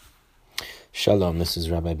Shalom, this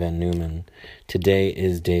is Rabbi Ben Newman. Today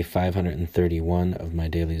is day 531 of my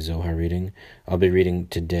daily Zohar reading. I'll be reading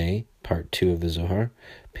today, part 2 of the Zohar,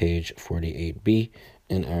 page 48b,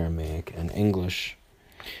 in Aramaic and English.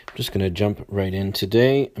 I'm just going to jump right in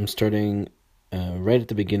today. I'm starting right at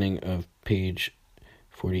the beginning of page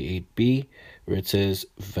 48b, where it says,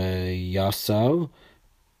 V'yasar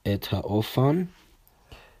et ha'ofan.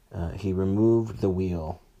 He removed the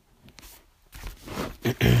wheel.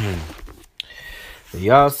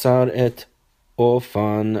 יסר את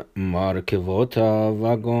אופן מרכבותיו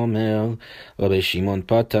וגומר, רבי שמעון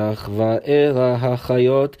פתח ואלה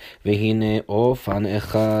החיות, והנה אופן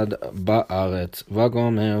אחד בארץ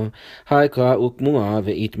וגומר, היקרא וכמוה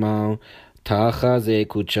ואיתמר, תחזה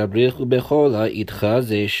קודשא בריך ובכל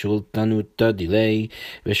איתחזה שולטנותא דילי,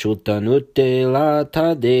 ושולטנותא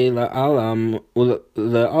לתדי לעולם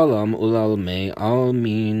ולעלמי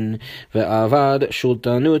עלמין, ועבד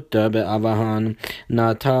שולטנותא באברהם,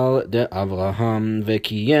 נטל דאברהם,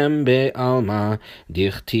 וקיים בעלמא,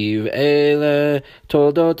 דכתיב אלה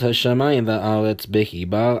תולדות השמיים והארץ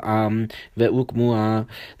בהיבר עם, וכמוה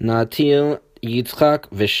נטיל יצחק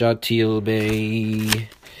ושתיל בי.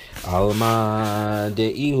 עלמא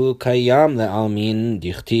דאי הוא קיים לעלמין,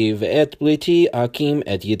 דכתיב ואת בריתי אקים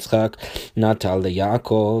את יצחק, נטל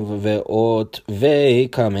ליעקב ואות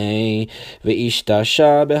וקמי,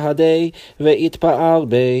 והשתעשע בהדי והתפאר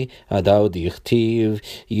בי, הדאו דכתיב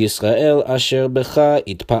ישראל אשר בך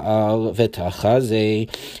התפאר ותחזה,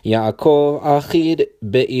 יעקב אחיד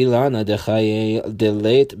באילנה דחיי,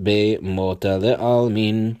 דלית במותה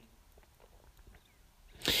לעלמין.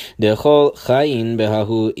 דכל חיין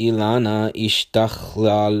בהוא אילנה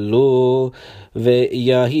השתכללו,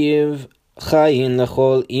 ויהיב חיין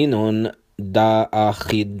לכל אינון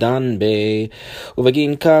דאחידן בי,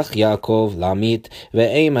 ובגין כך יעקב למית,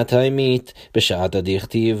 ואימתי מת, בשעת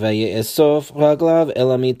הדכתיב ויאסוף רגליו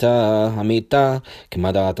אל המיתה,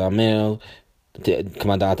 כמה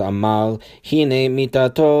דעת אמר, הנה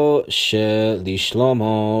מיתתו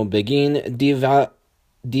שלשלמה, בגין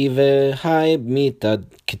דיוהי מיתת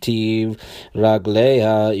כתיב,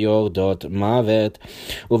 רגליה יורדות מוות,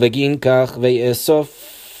 ובגין כך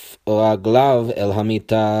ויאסוף רגליו אל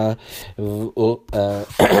המיתה,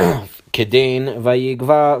 כדין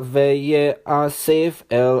ויגבע ויאסף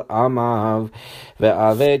אל עמיו,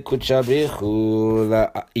 ועבד קודשא בריך הוא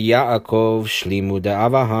ליעקב שלימו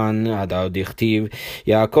דאברהם, הדאו דכתיב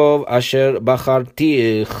יעקב אשר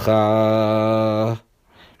בחרתיך,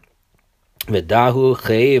 ודאו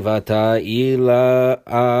חייבתה אילה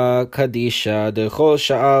קדישה, דכל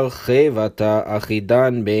שאר חייבתה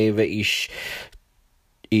אחידן בי,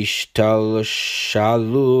 והשתלשלו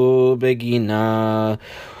בגינה,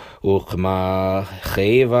 וכמה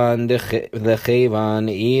חייבן לחייבן,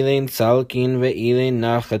 אילין צלקין ואילין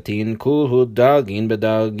נחתין, כולו דרגין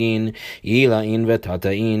בדרגין, אילאין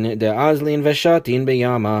ותתאין, דאזלין ושתין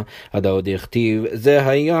בימה, הדאו דכתיב זה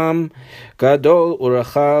הים גדול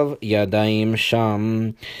ורחב, ידיים שם.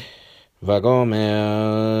 וגומר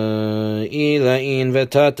אילאין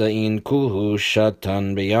ותתאין, כולו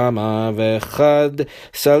שתן בימה, וחד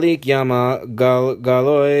סליק ימה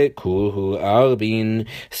גלגלוי, כולו ארבין,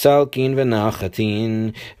 סלקין ונחתין,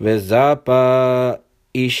 וזפה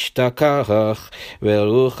השתכח,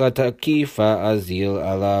 ורוח תקיפה אזיל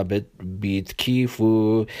עלה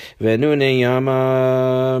בתקיפו, ונוני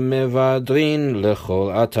ימה מבדרין לכל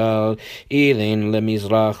אתר, אילן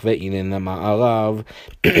למזרח ואילן למערב,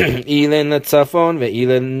 אילן לצפון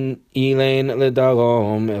ואילן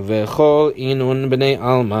לדרום, וכל אינון בני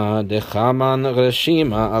עלמא דחמן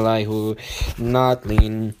רשימה עליהו,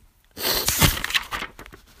 נטלין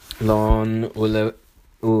לון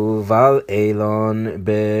ובל אילון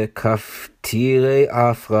בכפתירי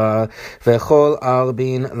אפרה, וכל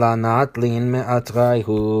ארבין לנטלין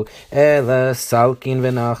מאתריהו, אלה סלקין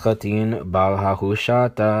ונחתין בר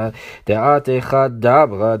ההושתה, דעת אחד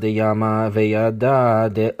דברה דימה, וידע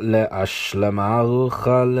לאשלמה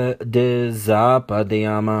רוחה דזפה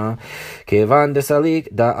דימה, כיוון דסליק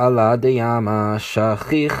דעלה דימה,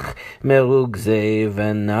 שכיח מרוגזי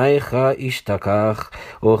ונייכה השתכח,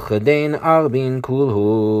 וכדין ארבין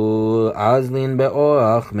כולהו אזלין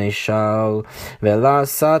באורח משל,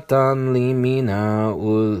 ולשטן לימינה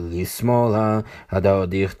ולשמאלה, הדאו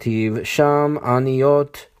דכתיב שם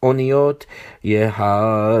עניות אוניות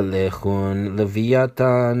יהלכון,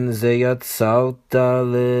 לוויתן זה יצרת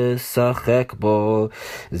לשחק בו,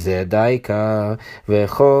 זה דייקה,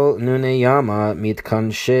 וכל נוני ימה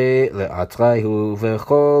מתקנשי לאתריהו,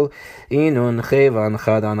 וכל אינון חיוון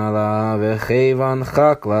חדן עלה, וחיוון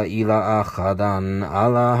חקלה אילה חדן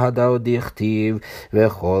עלה הדאו דכתיב,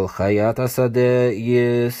 וכל חיית השדה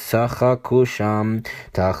ישחקו שם,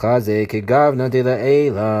 תחזה כגבנה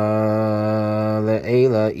דלעילה,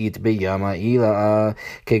 לעילה אית בימה אילה,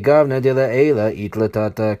 כגבנה דלעילה אית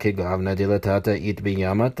לטאטה, כגבנה דלטאטה אית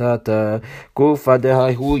בימה טאטה, גופה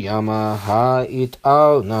דהיהו ימה, האית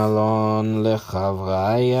על נלון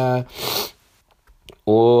לחבריה,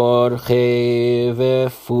 אורחי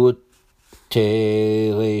ופוטי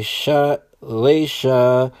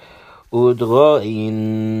לישה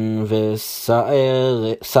ודרועין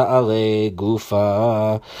ושערי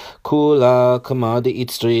גופה, כולה כמה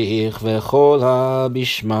דאיצטריך, וכל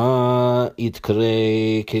הבשמה יתקרא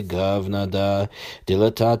כגבנה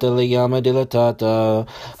דלתתא לימה דלתתא,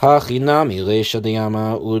 הכינמי רישא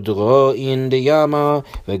דימה ודרועין דימה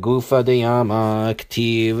וגופה דימה,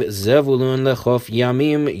 כתיב זבולון לחוף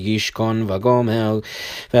ימים ישכון וגומל,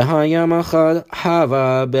 והים אחד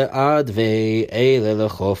הווה בעדבי אלה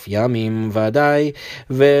לחוף ימים ודאי,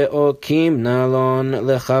 ואוקים נלון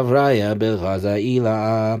לחבריה ברזה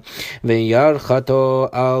אילה, וירחתו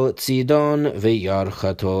על צידון,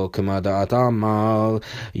 וירחתו כמדעת עמל,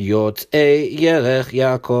 יוצאי ירך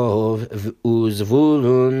יעקב,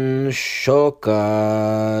 וזבולון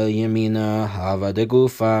שוקה ימינה הווה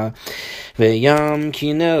דגופה, וים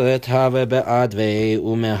כנרת הווה בעדבי,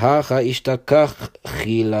 ומהכה ישתכח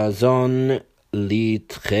חילזון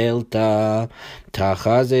לתחלתה,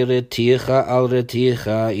 תחזה רתיחה על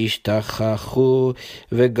רתיחה ישתכחו,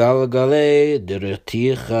 וגלגלי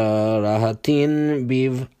דרתיחה רהטין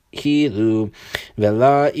בבהילו,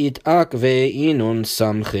 ולה יתעק ואינון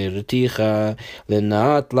סמכי רתיחה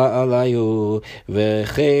לנעת לה עליו,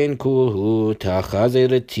 וכן כולו תחזה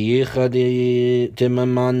רתיחה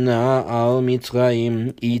דממנה על מצרים,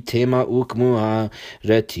 יתמאו כמוה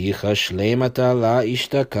רתיחה שלמתה לה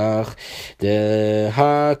ישתכח,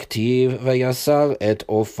 דהכתיב ויסר את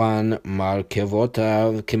אופן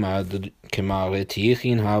מרכבותיו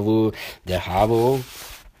כמרתיחין הבו, דהבו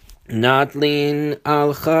נטלין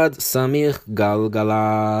על חד סמיך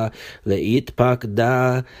גלגלה,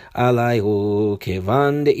 להתפקדה עליהו,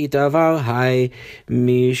 כיוון דאיתעבר היי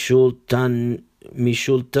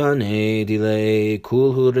משולטני דילי,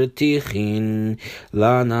 כולהו רתיחין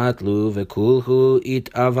לה נטלו, וכולהו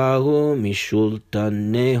התעברו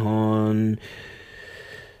משולטניהון,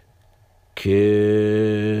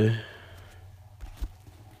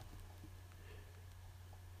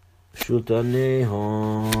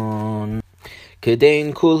 שולטניהון,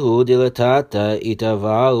 כדין כולהו דלתתא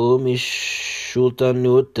התעברו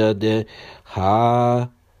משולטנותא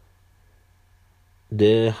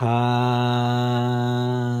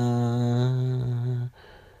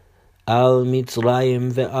על מצרים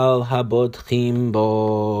ועל הבוטחים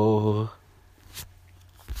בו.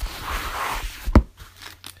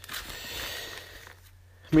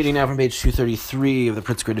 I'm reading now from page 233 of the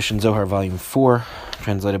Pritzker edition, Zohar, volume 4,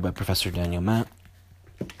 translated by Professor Daniel Matt.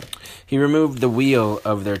 He removed the wheel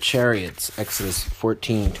of their chariots, Exodus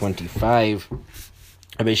 14:25.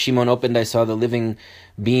 Rabbi Shimon opened, I saw the living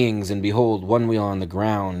beings, and behold, one wheel on the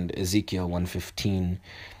ground, Ezekiel 1:15.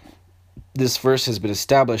 This verse has been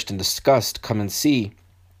established and discussed. Come and see.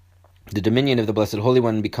 The dominion of the Blessed Holy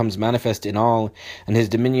One becomes manifest in all, and his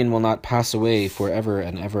dominion will not pass away forever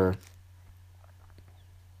and ever.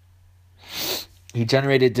 He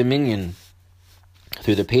generated dominion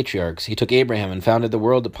through the patriarchs. He took Abraham and founded the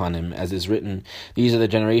world upon him, as is written, these are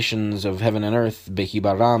the generations of heaven and earth, Behi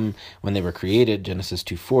Baram, when they were created, Genesis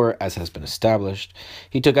 2:4, as has been established.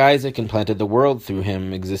 He took Isaac and planted the world through him,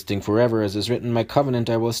 existing forever, as is written, my covenant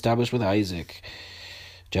I will establish with Isaac,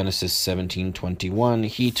 Genesis 17:21.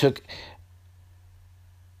 He took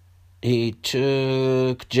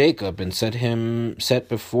Jacob and set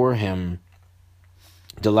before him,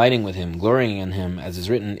 delighting with him, glorying in him, as is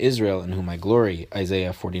written, Israel, in whom I glory,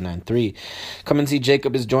 Isaiah 49:3. Come and see,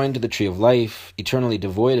 Jacob is joined to the tree of life, eternally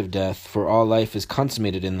devoid of death, for all life is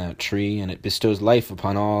consummated in that tree, and it bestows life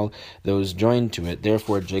upon all those joined to it.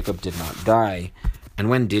 Therefore Jacob did not die. And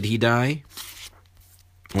when did he die?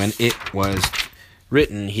 When it was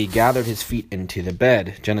written, he gathered his feet into the bed,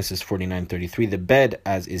 Genesis 49:33. The bed,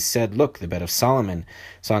 as is said, look, the bed of Solomon,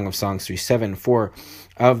 Song of Songs 3:7. For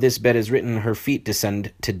of this bed is written, her feet descend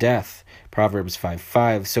to death, Proverbs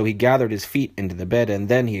 5:5. So he gathered his feet into the bed, and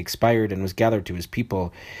then he expired and was gathered to his people,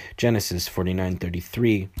 Genesis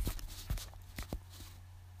 49:33.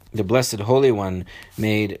 The Blessed Holy One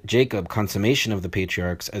made Jacob consummation of the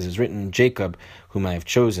patriarchs, as is written, Jacob, whom I have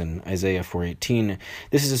chosen, Isaiah 4:18.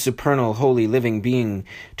 This is a supernal, holy, living being,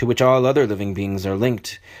 to which all other living beings are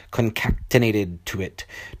linked, concatenated to it.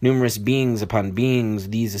 Numerous beings upon beings,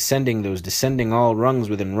 these ascending, those descending, all rungs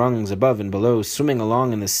within rungs, above and below, swimming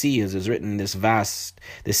along in the sea, as is written, this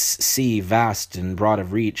sea vast and broad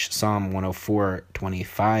of reach, Psalm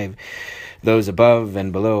 104:25. Those above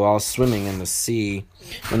and below, all swimming in the sea.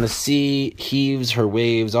 When the sea heaves her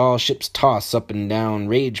waves, all ships toss up and down,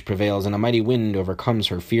 rage prevails, and a mighty wind overcomes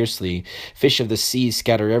her fiercely. Fish of the sea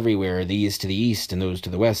scatter everywhere, these to the east, and those to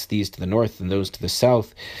the west, these to the north, and those to the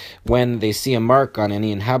south. When they see a mark on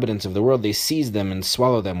any inhabitants of the world, they seize them and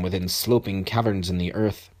swallow them within sloping caverns in the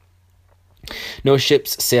earth. No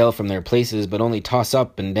ships sail from their places, but only toss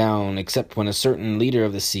up and down, except when a certain leader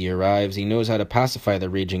of the sea arrives. He knows how to pacify the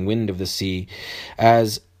raging wind of the sea.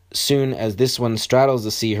 As soon as this one straddles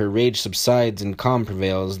the sea, her rage subsides and calm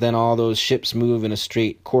prevails. Then all those ships move in a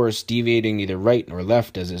straight course, deviating neither right nor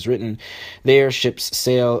left, as is written. Their ships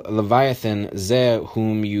sail, Leviathan, Zeh,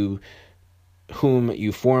 whom you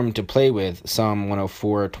formed to play with, Psalm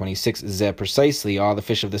 104:26. Zeh, precisely, all the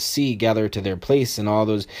fish of the sea gather to their place, and all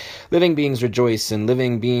those living beings rejoice, and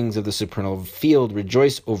living beings of the supernal field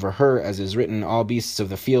rejoice over her, as is written, all beasts of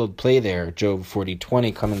the field play there, Job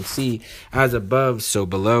 40:20. Come and see, as above, so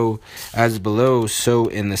below, as below, so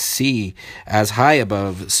in the sea, as high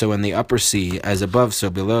above, so in the upper sea, as above, so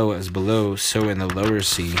below, as below, so in the lower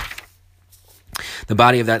sea. The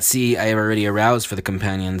body of that sea I have already aroused for the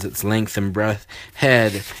companions, its length and breadth,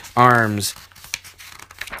 head, arms,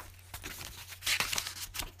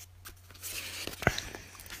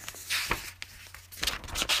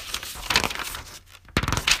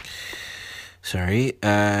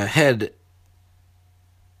 head,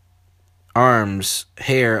 arms,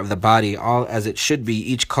 hair of the body, all as it should be,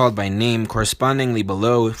 each called by name, correspondingly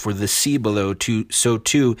below, for the sea below, so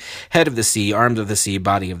too, head of the sea, arms of the sea,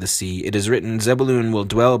 body of the sea. It is written, Zebulun will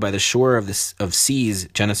dwell by the shore of seas,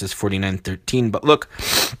 Genesis 49:13. But look,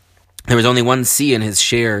 there was only one sea in his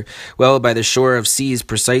share, well by the shore of seas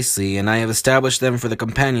precisely, and I have established them for the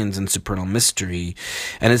companions in supernal mystery.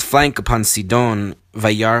 And his flank upon Sidon,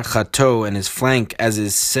 Vayar Chato, and his flank, as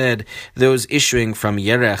is said, those issuing from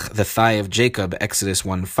Yerech, the thigh of Jacob, Exodus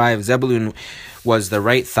 1:5. Zebulun was the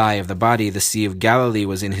right thigh of the body, the Sea of Galilee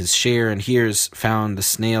was in his share, and here's found the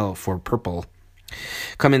snail for purple.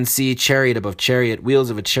 Come and see, chariot above chariot, wheels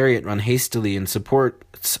of a chariot run hastily, and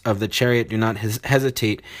supports of the chariot do not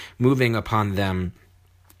hesitate, moving upon them.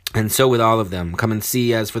 And so with all of them. Come and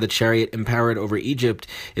see, as for the chariot empowered over Egypt,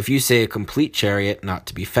 if you say a complete chariot, not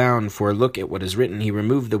to be found, for look at what is written, he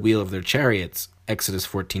removed the wheel of their chariots, Exodus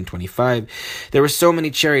 14:25. There were so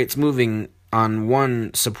many chariots moving on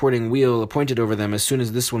one supporting wheel appointed over them. As soon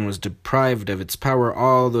as this one was deprived of its power,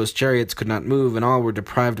 all those chariots could not move, and all were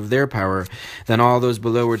deprived of their power. Then all those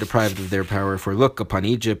below were deprived of their power, for look upon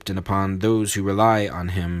Egypt and upon those who rely on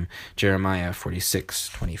him. Jeremiah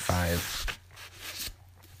 46:25.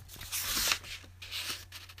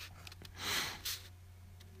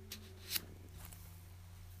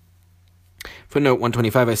 Footnote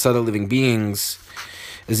 125, I saw the living beings.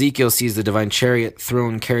 Ezekiel sees the divine chariot,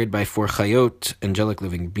 throne carried by 4 chayot, angelic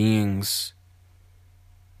living beings.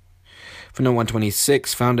 Footnote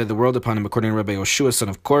 126, founded the world upon him according to Rabbi Yoshua, son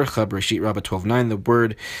of Korcha, Bereshit Rabbah 12:9. The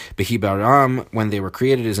word Behibaram, when they were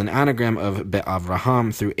created, is an anagram of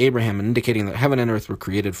Be'avraham through Abraham, indicating that heaven and earth were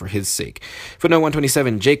created for his sake. Footnote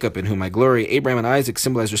 127, Jacob, in whom I glory. Abraham and Isaac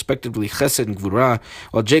symbolize respectively Chesed and Gvurah,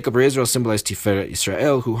 while Jacob or Israel symbolize Tiferet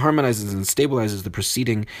Israel, who harmonizes and stabilizes the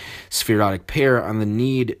preceding spherotic pair on the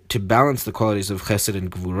need to balance the qualities of Chesed and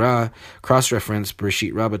Gvurah. Cross-reference,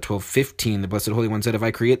 Bereshit Rabbah 12:15. The Blessed Holy One said, if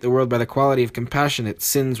I create the world by the quality of compassion, its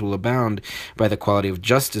sins will abound. By the quality of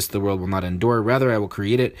justice, the world will not endure. Rather, I will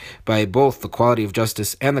create it by both the quality of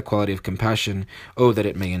justice and the quality of compassion. Oh, that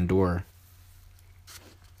it may endure.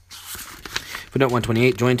 Footnote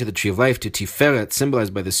 128, joined to the tree of life, to Tiferet,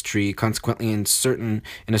 symbolized by this tree. Consequently, in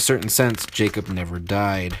a certain sense, Jacob never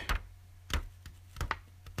died.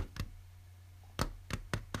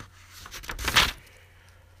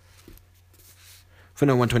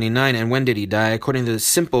 Footnote 129, and when did he die? According to the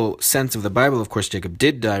simple sense of the Bible, of course, Jacob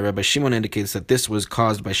did die. Rabbi Shimon indicates that this was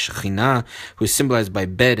caused by Shekhinah, who is symbolized by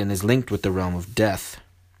bed and is linked with the realm of death.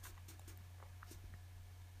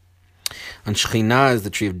 On Shekhinah is the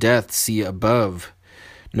tree of death, see above.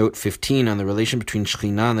 Note 15, on the relation between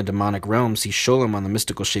Shekhinah and the demonic realm, see Sholem on the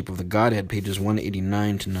mystical shape of the Godhead, pages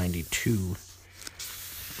 189 to 92.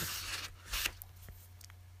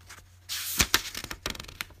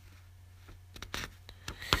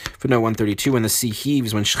 Footnote 132, when the sea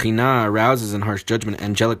heaves, when Shekhinah arouses in harsh judgment,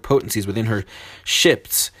 angelic potencies within her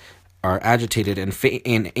ships are agitated,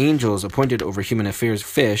 and angels appointed over human affairs,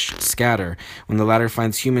 fish, scatter. When the latter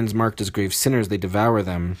finds humans marked as grave sinners, they devour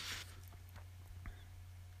them.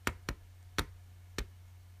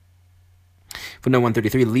 Footnote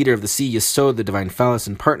 133, leader of the sea, Yesod, the divine phallus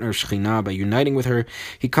and partner of Shekhinah, by uniting with her,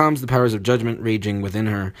 he calms the powers of judgment raging within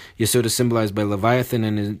her. Yesod is symbolized by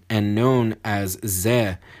Leviathan and known as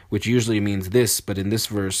Zeh, which usually means this, but in this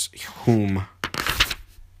verse, whom.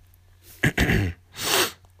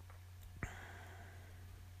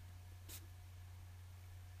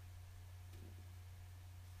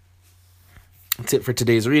 That's it for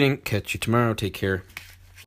today's reading. Catch you tomorrow. Take care.